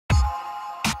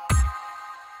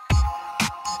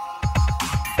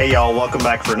Hey y'all, welcome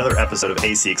back for another episode of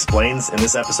AC Explains. In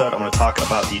this episode, I'm going to talk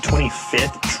about the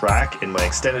 25th track in my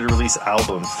extended release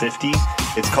album 50.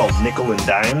 It's called Nickel and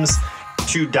Dimes.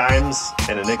 2 dimes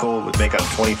and a nickel would make up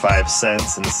 25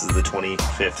 cents, and this is the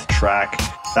 25th track.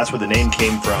 That's where the name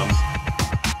came from.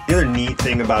 The other neat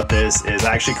thing about this is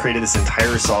I actually created this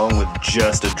entire song with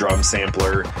just a drum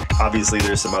sampler. Obviously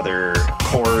there's some other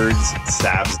chords,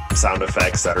 stabs, sound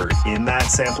effects that are in that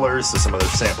sampler, so some other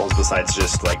samples besides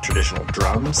just like traditional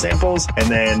drum samples,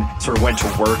 and then sort of went to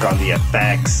work on the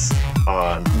effects,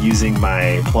 on using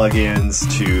my plugins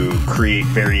to create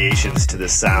variations to the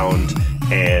sound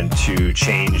and to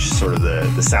change sort of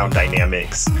the sound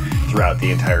dynamics throughout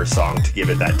the entire song to give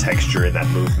it that texture and that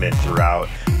movement throughout.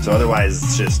 So otherwise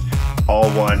it's just all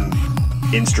one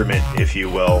instrument, if you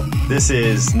will. This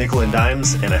is Nickel and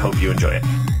Dimes, and I hope you enjoy it.